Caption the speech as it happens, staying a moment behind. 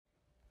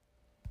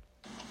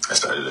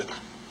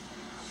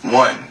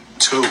1,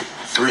 2,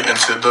 3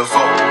 into the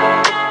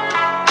 4.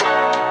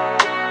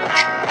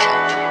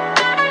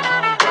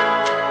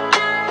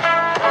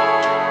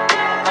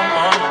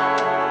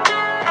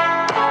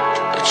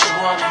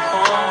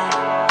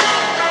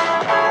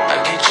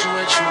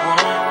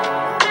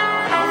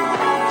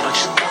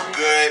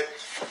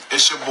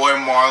 It's your boy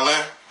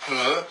Marlon,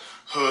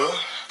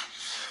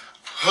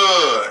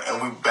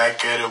 and we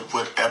back at it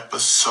with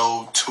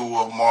episode 2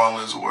 of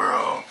Marlon's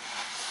World.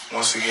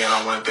 Once again,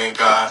 I want to thank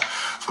God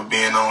for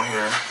being on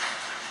here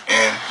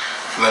and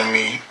letting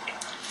me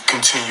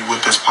continue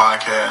with this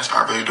podcast.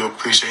 I really do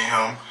appreciate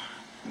him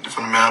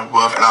from the man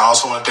above, and I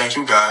also want to thank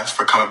you guys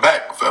for coming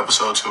back for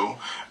episode 2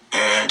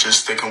 and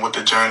just sticking with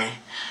the journey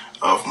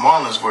of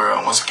Marlon's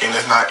World. Once again,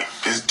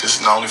 this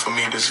is not only for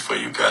me, this is for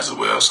you guys as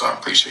well, so I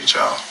appreciate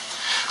y'all.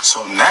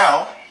 So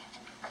now,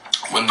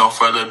 with no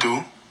further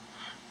ado,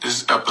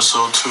 this is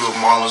episode 2 of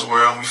Marlon's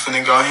World. We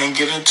finna go ahead and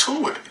get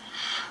into it.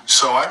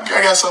 So I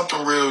got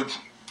something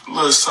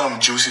something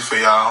juicy for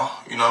y'all.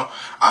 You know,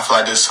 I feel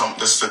like this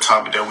is a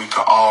topic that we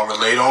can all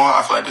relate on.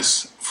 I feel like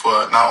this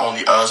for not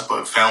only us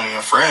but family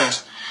and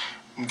friends,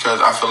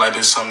 because I feel like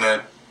this is something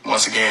that,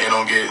 once again, it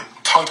don't get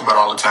talked about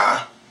all the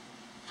time.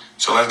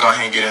 So let's go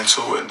ahead and get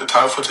into it. The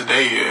title for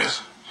today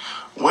is,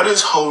 what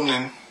is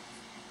holding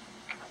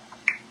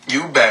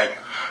you back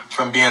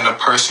from being the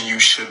person you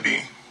should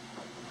be?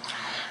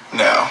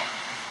 Now,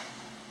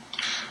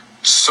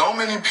 so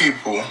many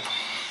people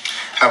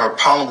have a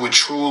problem with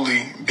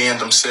truly being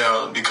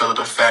themselves because of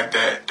the fact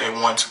that they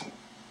want to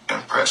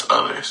impress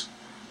others.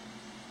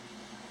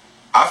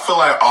 I feel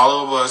like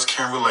all of us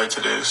can relate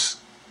to this,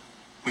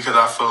 because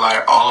I feel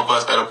like all of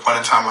us at a point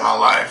in time in our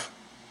life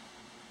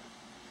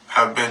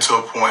have been to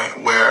a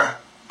point where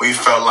we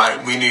felt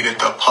like we needed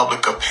the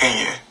public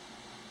opinion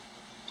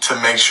to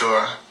make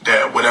sure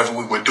that whatever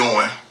we were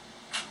doing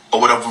or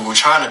whatever we were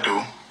trying to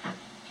do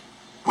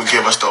would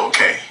give us the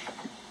okay.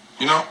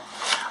 You know?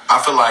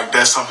 I feel like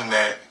that's something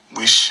that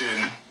we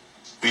shouldn't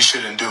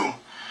do.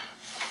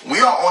 We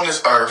are on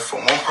this earth for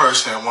one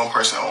person and one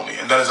person only,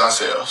 and that is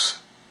ourselves.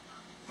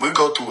 We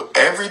go through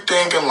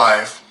everything in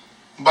life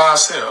by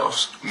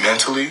ourselves,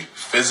 mentally,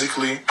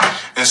 physically,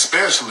 and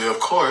spiritually, of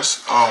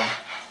course.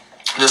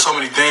 There's so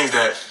many things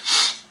that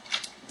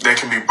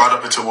can be brought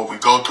up into what we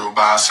go through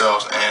by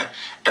ourselves, and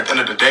at the end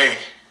of the day,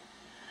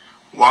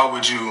 why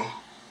would you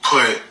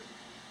put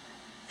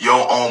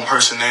your own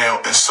personnel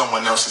in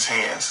someone else's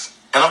hands?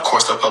 And of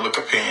course, the public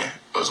opinion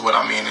is what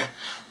I'm meaning.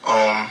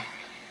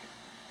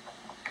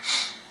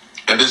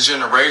 In this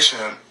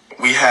generation,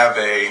 we have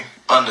a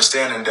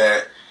understanding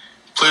that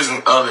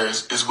pleasing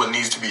others is what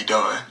needs to be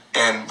done.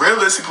 And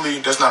realistically,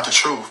 that's not the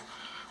truth.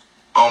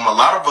 A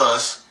lot of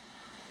us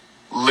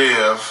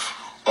live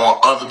on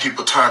other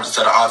people's terms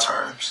instead of our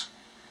terms.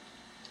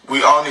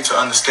 We all need to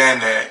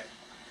understand that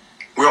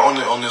we're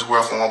only on this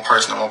world for one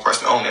person and one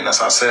person only, and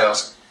that's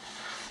ourselves.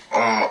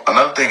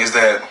 Another thing is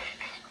that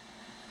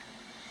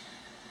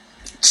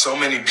so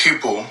many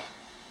people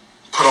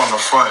put on the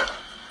front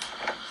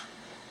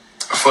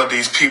for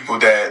these people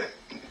that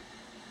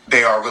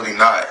they are really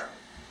not.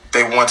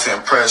 They want to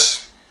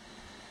impress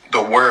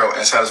the world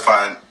and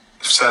satisfying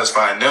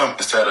them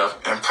instead of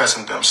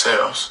impressing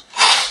themselves.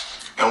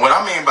 And what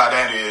I mean by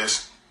that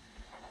is,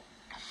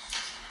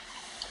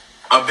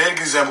 a big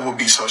example would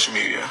be social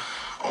media.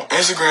 On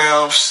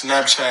Instagram,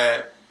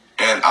 Snapchat,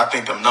 and I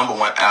think the number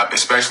one app,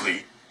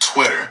 especially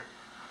Twitter.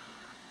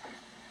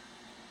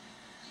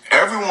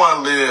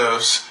 Everyone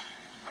lives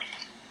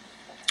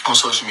on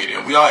social media.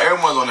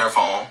 Everyone's on their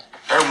phone.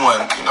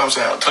 Everyone, you know what I'm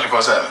saying,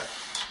 24/7.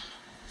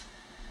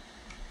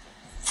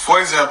 For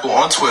example,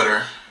 on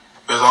Twitter,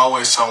 there's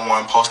always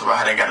someone posting about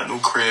how they got a new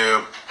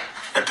crib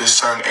at this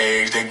certain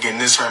age, they getting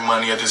this certain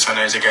money at this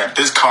certain age, they got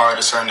this car at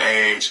a certain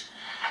age.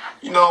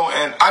 You know,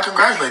 and I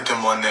congratulate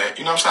them on that.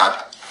 You know what I'm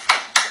saying?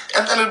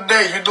 At the end of the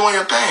day, you're doing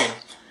your thing.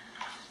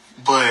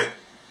 But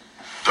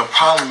the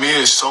problem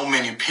is, so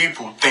many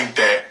people think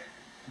that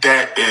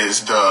that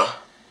is the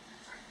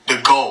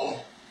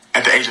goal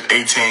at the age of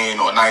 18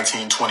 or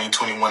 19, 20,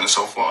 21, and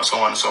so forth, so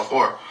on and so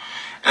forth.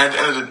 And at the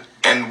end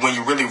and when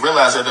you really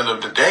realize at the end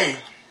of the day,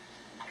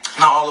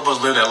 not all of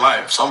us live that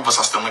life. Some of us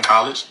are still in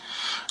college.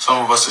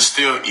 Some of us are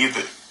still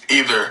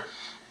either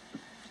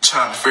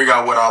trying to figure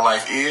out what our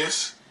life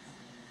is,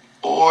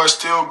 or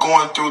still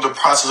going through the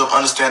process of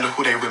understanding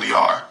who they really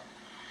are.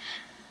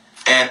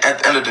 And at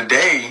the end of the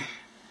day,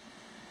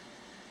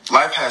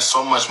 life has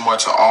so much more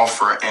to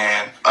offer,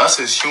 and us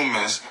as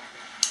humans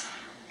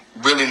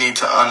really need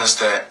to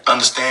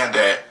understand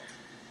that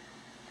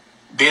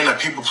being a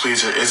people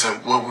pleaser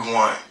isn't what we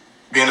want.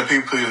 Being a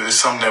people pleaser is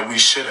something that we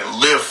shouldn't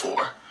live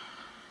for.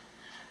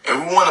 If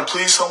we want to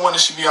please someone, it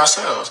should be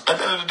ourselves. At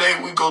the end of the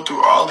day, we go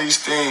through all these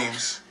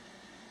things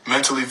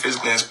mentally,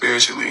 physically, and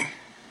spiritually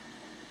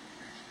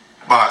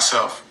by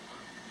ourselves.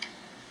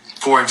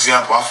 For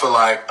example, I feel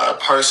like a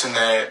person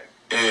that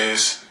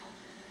is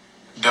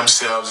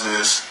themselves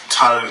is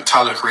Tyler,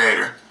 the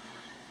Creator.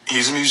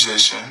 He's a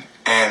musician,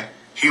 and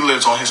he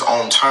lives on his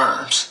own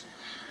terms.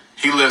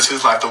 He lives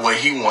his life the way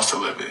he wants to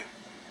live it.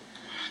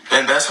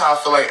 And that's how I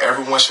feel like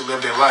everyone should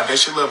live their life. They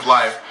should live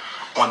life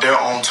on their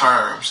own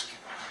terms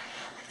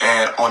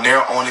and on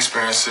their own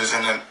experiences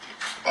and then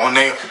on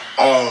their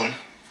own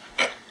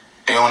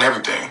and on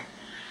everything.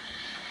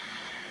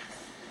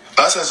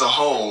 Us as a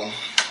whole,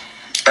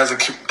 as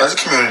a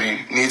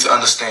community, need to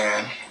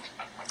understand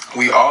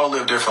we all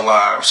live different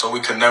lives, so we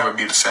could never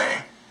be the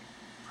same.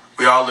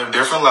 We all live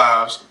different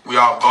lives. We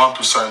all gone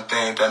through certain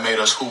things that made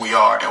us who we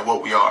are and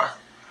what we are.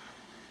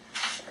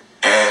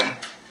 And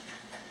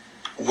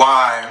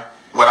why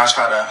would I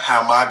try to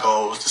have my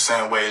goals the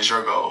same way as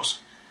your goals?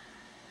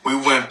 We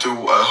went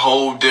through a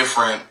whole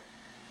different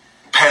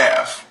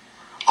path,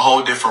 a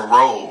whole different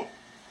road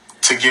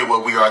to get where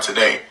we are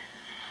today.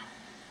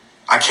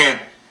 I can't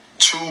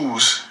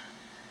choose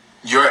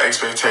your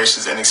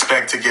expectations and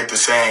expect to get the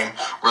same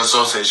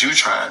results as you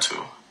trying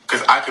to.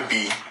 Because I could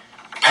be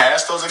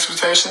past those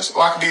expectations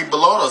or I could be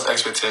below those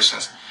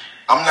expectations.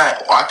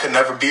 I could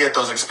never be at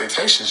those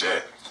expectations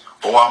yet.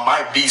 Or I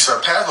might be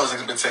surpassed those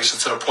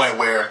expectations to the point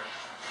where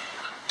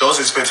those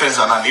expectations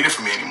are not needed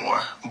for me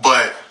anymore.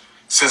 But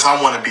since I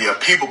want to be a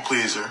people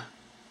pleaser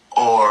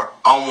or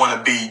I want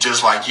to be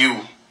just like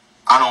you,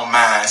 I don't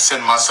mind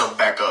setting myself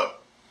back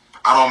up.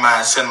 I don't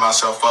mind setting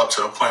myself up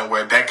to the point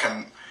where that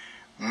can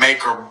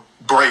make or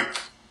break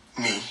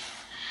me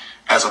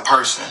as a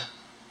person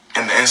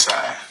in the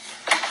inside.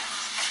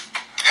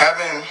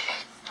 Having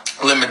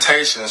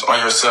limitations on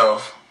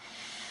yourself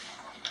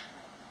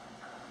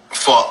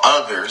for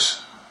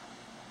others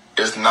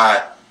is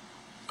not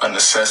a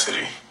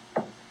necessity.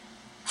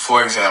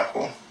 For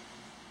example,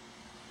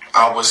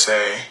 I would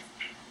say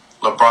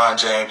LeBron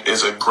James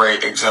is a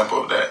great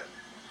example of that.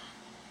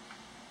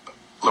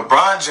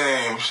 LeBron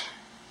James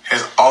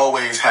has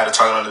always had a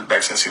target on his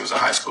back since he was in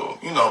high school.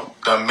 You know,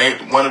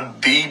 one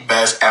of the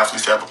best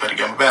athletes to ever play the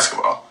game of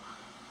basketball.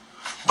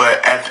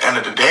 But at the end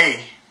of the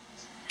day,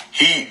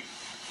 he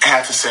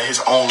had to set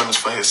his own limits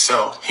for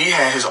himself. He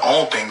had his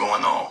own thing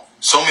going on.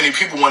 So many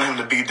people want him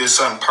to be this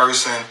certain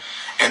person,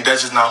 and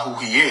that's just not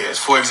who he is.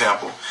 For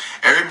example,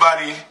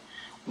 everybody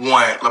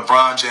want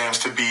LeBron James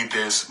to be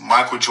this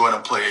Michael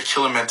Jordan player,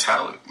 killer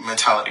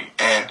mentality.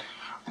 And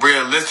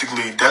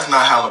realistically, that's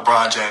not how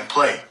LeBron James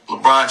play.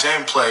 LeBron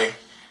James play,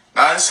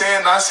 not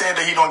saying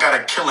that he don't got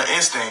a killer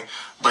instinct,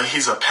 but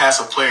he's a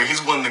passive player.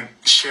 He's willing to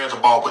share the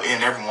ball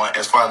within everyone.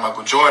 As far as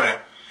Michael Jordan,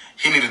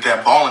 he needed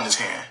that ball in his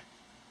hand.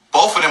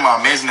 Both of them are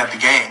amazing at the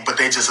game, but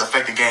they just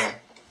affect the game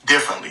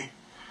differently.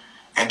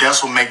 And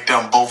that's what makes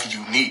them both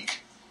unique.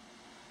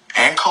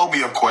 And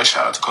Kobe, of course,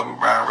 shout out to Kobe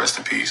Bryant, rest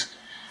in peace.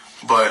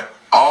 But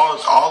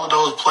all of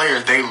those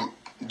players,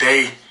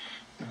 they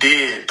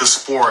did the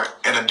sport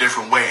in a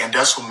different way, and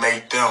that's what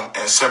made them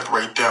and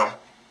separate them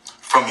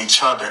from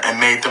each other and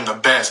made them the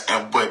best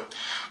and what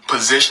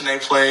position they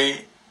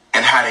played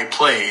and how they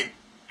played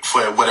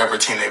for whatever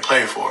team they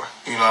played for.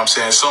 You know what I'm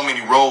saying? So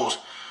many roles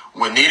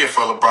were needed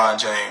for LeBron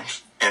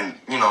James. And,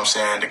 you know what I'm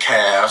saying, the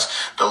Cavs,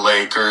 the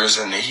Lakers,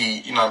 and the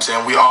Heat, you know what I'm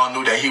saying? We all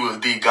knew that he was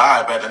the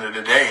guy, but at the end of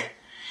the day,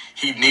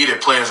 he needed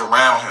players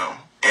around him.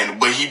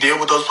 And what he did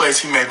with those players,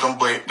 he made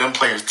them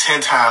players 10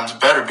 times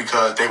better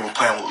because they were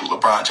playing with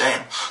LeBron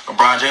James.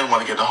 LeBron James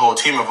wanted to get the whole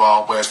team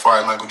involved, but as far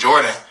as Michael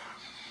Jordan,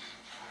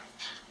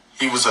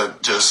 he was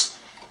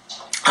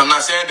I'm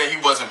not saying that he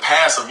wasn't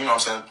passive, you know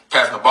what I'm saying,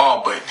 passing the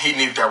ball, but he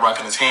needed that rock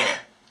in his hand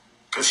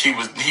because he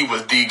was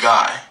the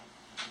guy.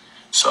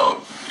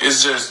 So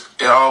it's just,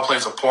 it all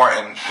plays a part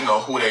in, you know,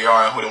 who they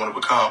are and who they want to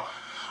become.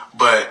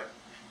 But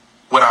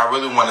what I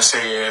really want to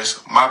say is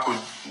LeBron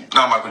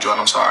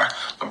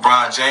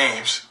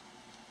James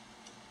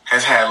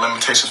has had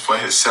limitations for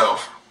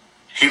himself.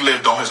 He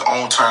lived on his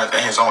own terms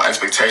and his own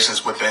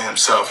expectations within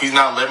himself. He's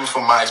not living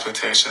for my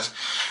expectations,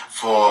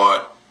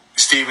 for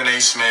Stephen A.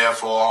 Smith,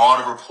 for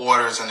all the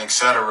reporters and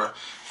etc.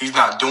 He's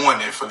not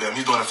doing it for them.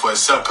 He's doing it for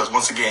himself because,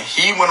 once again,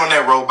 he went on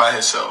that road by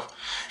himself.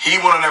 He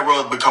went on that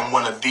road to become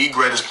one of the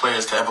greatest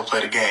players to ever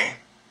play the game.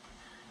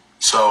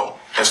 So,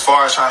 as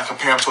far as trying to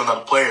compare him to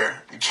another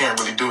player, you can't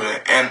really do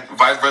that. And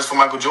vice versa for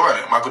Michael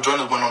Jordan. Michael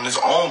Jordan went on his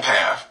own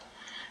path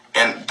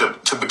and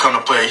to become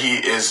the player he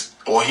is,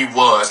 or he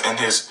was, in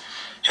his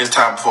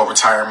time before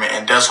retirement.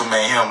 And that's what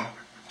made him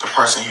the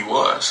person he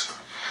was.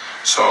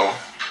 So,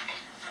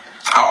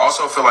 I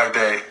also feel like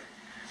that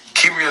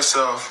keeping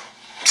yourself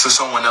to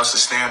someone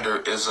else's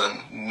standard is a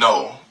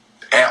no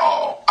at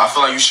all. I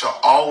feel like you should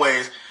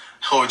always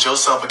hold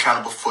yourself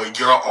accountable for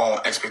your own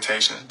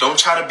expectations. Don't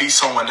try to be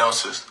someone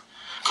else's.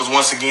 Because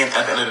once again,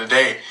 at the end of the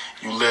day,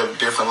 you live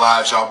different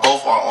lives. Y'all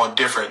both are on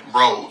different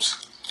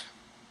roads.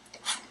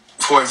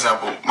 For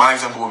example, my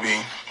example would be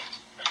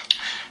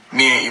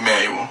me and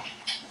Emmanuel,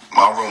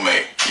 my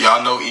roommate.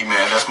 Y'all know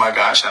E-Man. That's my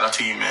guy. Shout out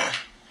to E-Man.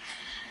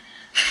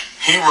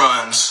 He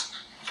runs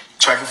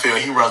track and field.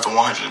 He runs the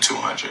 100 and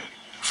 200.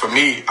 For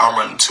me, I'm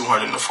running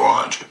 200 and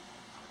 400.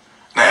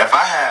 Now, if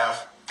I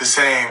have the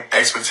same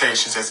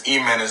expectations as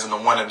E-Man is in the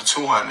 1 and the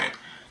 200,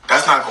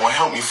 that's not going to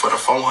help me for the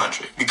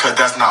 400 because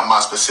that's not my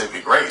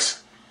specific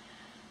race.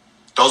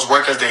 Those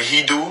workouts that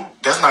he do,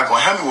 that's not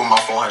going to help me with my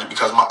 400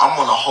 because I'm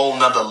on a whole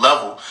nother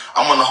level.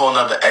 I'm on a whole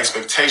nother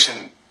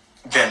expectation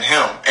than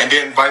him. And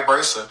then vice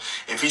versa.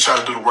 If he try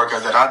to do the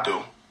workouts that I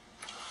do,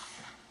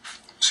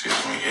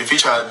 if he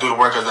try to do the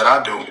workouts that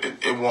I do,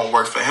 it won't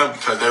work for him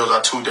because those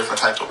are two different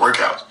types of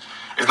workouts.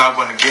 It's not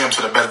going to get him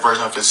to the best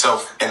version of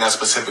himself in that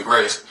specific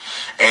race.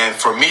 And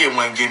for me, it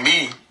wouldn't get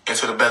me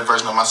into the best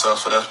version of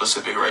myself for that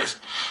specific race.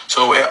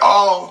 So it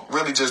all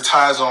really just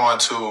ties on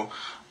to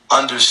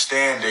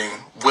understanding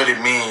what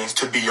it means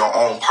to be your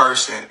own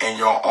person and in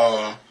your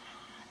own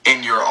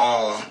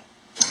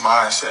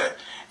mindset.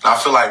 And I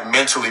feel like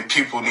mentally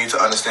people need to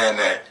understand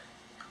that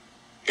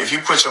if you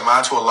put your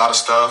mind to a lot of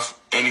stuff,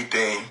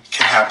 anything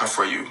can happen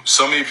for you.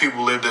 So many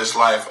people live this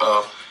life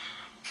of,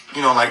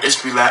 like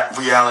it's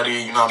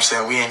reality, you know what I'm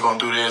saying? We ain't gonna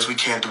do this, we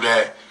can't do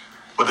that.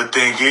 But the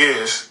thing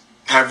is,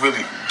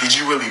 did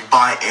you really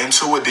buy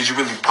into it? Did you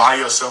really buy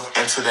yourself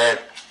into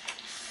that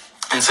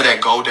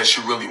goal that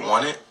you really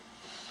wanted?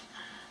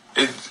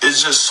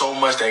 It's just so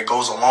much that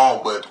goes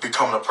along with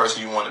becoming the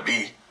person you want to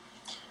be.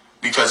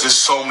 Because there's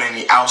so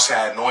many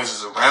outside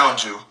noises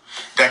around you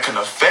that can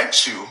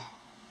affect you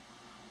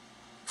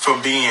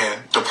from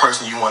being the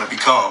person you want to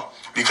become.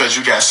 Because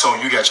you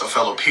got your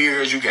fellow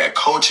peers, you got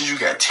coaches, you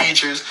got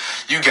teachers,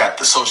 you got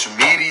the social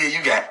media,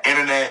 you got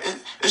internet.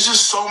 It's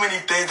just so many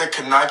things that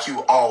can knock you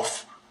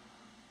off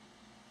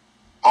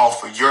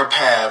of your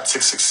path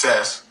to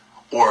success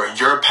or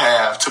your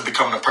path to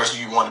becoming the person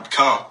you want to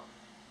become.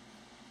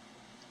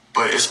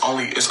 But it's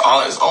only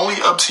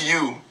up to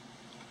you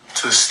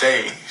to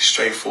stay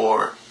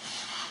straightforward.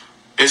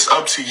 It's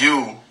up to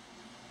you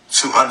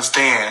to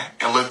understand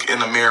and look in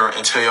the mirror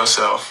and tell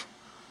yourself,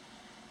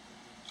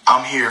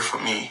 I'm here for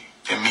me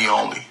and me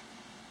only.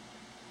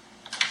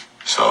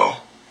 So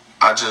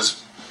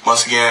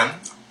once again,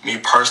 I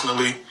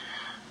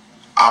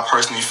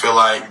personally feel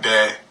like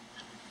that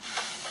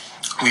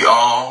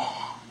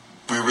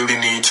we really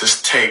need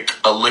to take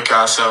a look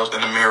at ourselves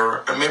in the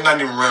mirror, or maybe not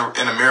even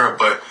in the mirror,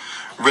 but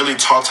really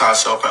talk to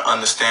ourselves and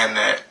understand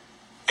that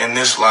in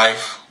this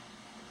life,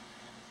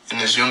 in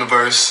this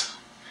universe,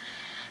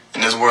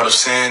 in this world of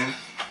sin,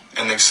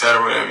 and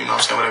etc., whatever you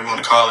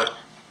want to call it,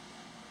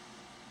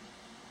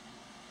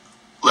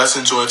 let's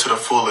enjoy to the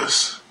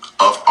fullest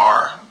of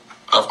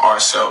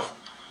ourself.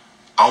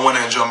 I want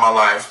to enjoy my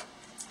life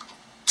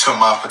to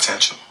my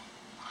potential.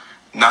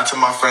 Not to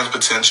my friend's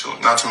potential,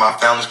 not to my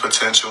family's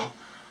potential,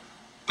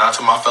 not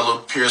to my fellow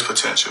peers'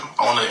 potential.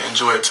 I want to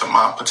enjoy it to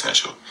my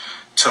potential,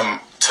 to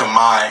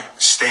my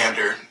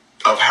standard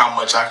of how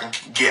much I can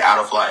get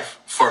out of life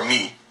for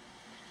me.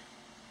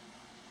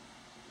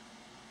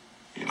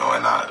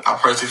 And I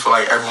personally feel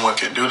like everyone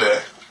can do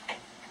that.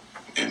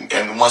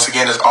 And once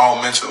again, it's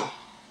all mental.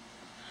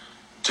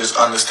 Just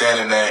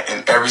understanding that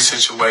in every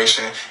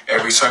situation,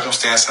 every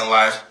circumstance in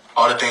life,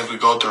 all the things we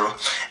go through,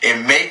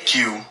 it make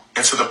you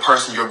into the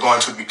person you're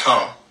going to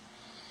become.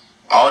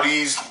 All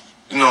these,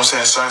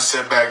 certain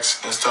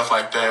setbacks and stuff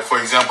like that. For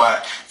example,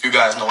 if you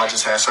guys know, I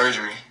just had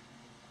surgery.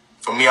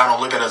 For me, I don't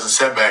look at it as a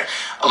setback.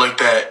 I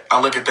look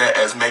at that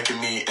as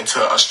making me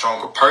into a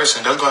stronger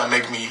person. That's going to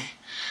make me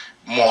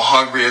more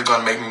hungry. It's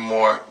going to make me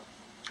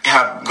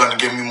going to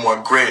give me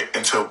more grit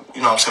into,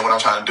 what I'm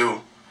trying to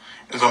do.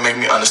 It's going to make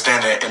me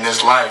understand that in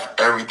this life,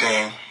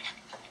 everything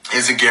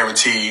isn't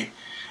guaranteed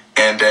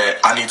and that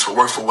I need to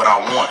work for what I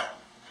want.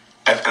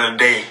 At the end of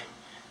the day,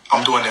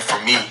 I'm doing it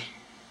for me.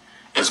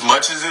 As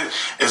much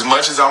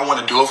as I want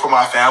to do it for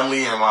my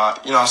family and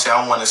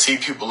I want to see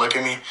people look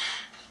at me,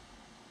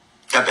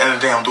 at the end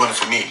of the day, I'm doing it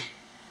for me.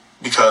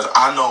 Because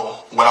I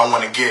know what I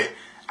want to get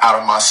out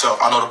of myself.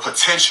 I know the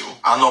potential.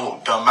 I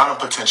know the amount of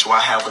potential I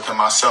have within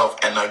myself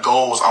and the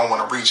goals I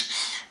want to reach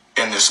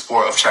in this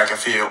sport of track and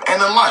field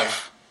and in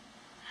life.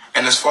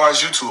 And as far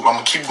as YouTube, I'm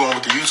going to keep going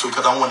with the YouTube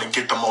because I want to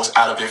get the most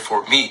out of it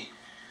for me.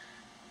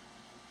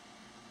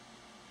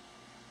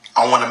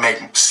 I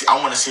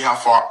want to see how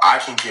far I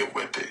can get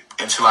with it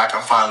until I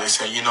can finally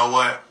say, you know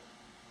what?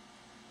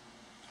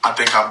 I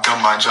think I've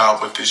done my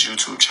job with this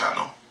YouTube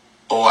channel.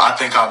 Or I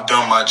think I've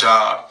done my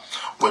job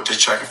with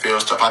this track and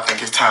field stuff. I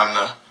think it's time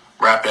to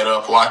wrap it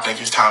up. Or I think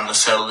it's time to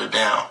settle it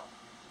down.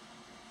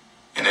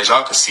 And as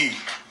y'all can see,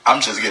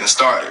 I'm just getting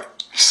started.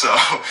 So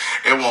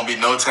it won't be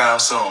no time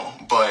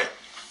soon. But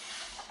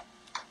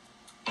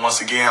once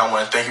again, I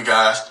want to thank you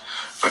guys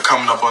for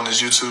coming up on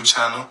this YouTube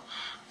channel.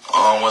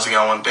 Once again,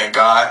 I want to thank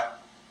God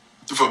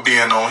for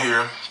being on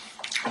here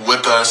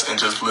with us and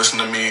just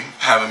listening to me,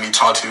 having me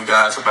talk to you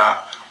guys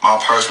about my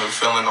personal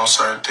feeling on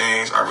certain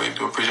things. I really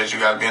do appreciate you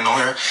guys being on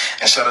here.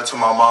 And shout out to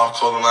my mom's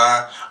clothing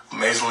line,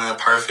 Amazingly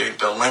Imperfect.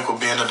 The link will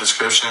be in the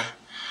description.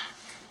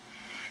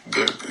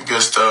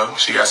 Good stuff.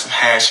 She got some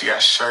hats, she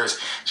got shirts,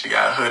 she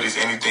got hoodies,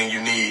 anything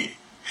you need,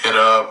 hit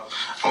up.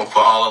 I'm going to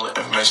put all of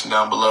the information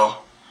down below.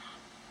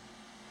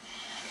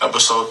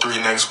 Episode 3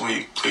 next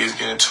week. Please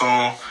get in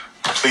tune.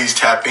 Please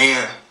tap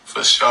in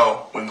for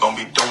sure. We're going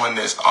to be doing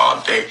this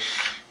all day,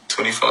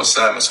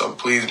 24/7. So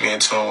please be in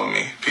tune with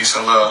me. Peace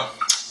and love.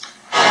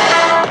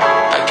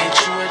 I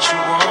get you